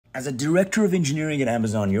As a director of engineering at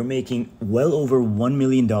Amazon, you're making well over $1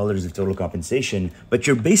 million of total compensation, but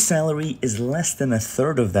your base salary is less than a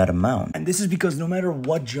third of that amount. And this is because no matter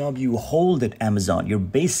what job you hold at Amazon, your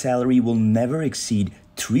base salary will never exceed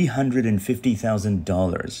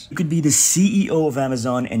 $350,000. You could be the CEO of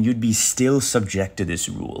Amazon and you'd be still subject to this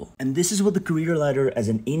rule. And this is what the career ladder as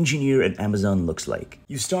an engineer at Amazon looks like.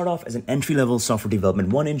 You start off as an entry-level software development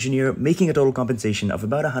 1 engineer, making a total compensation of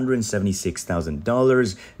about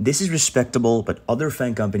 $176,000. This is respectable, but other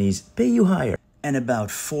FAANG companies pay you higher. And about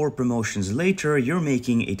 4 promotions later, you're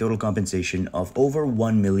making a total compensation of over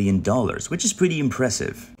 $1 million, which is pretty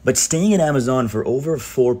impressive. But staying at Amazon for over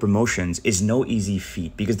 4 promotions is no easy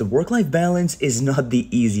feat because the work-life balance is not the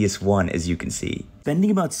easiest one, as you can see. Spending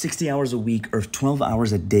about 60 hours a week or 12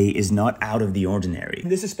 hours a day is not out of the ordinary.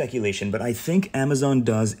 This is speculation, but I think Amazon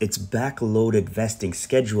does its backloaded vesting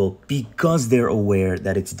schedule because they're aware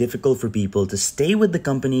that it's difficult for people to stay with the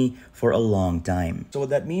company for a long time. So what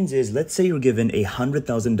that means is, let's say you're given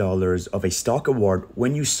 $100,000 of a stock award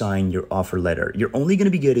when you sign your offer letter. You're only going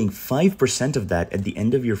to be getting 5% of that at the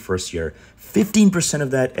end of your first year, 15%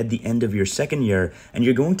 of that at the end of your second year, and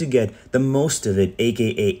you're going to get the most of it,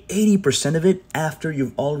 aka 80% of it, after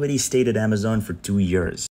you've already stayed at Amazon for 2 years.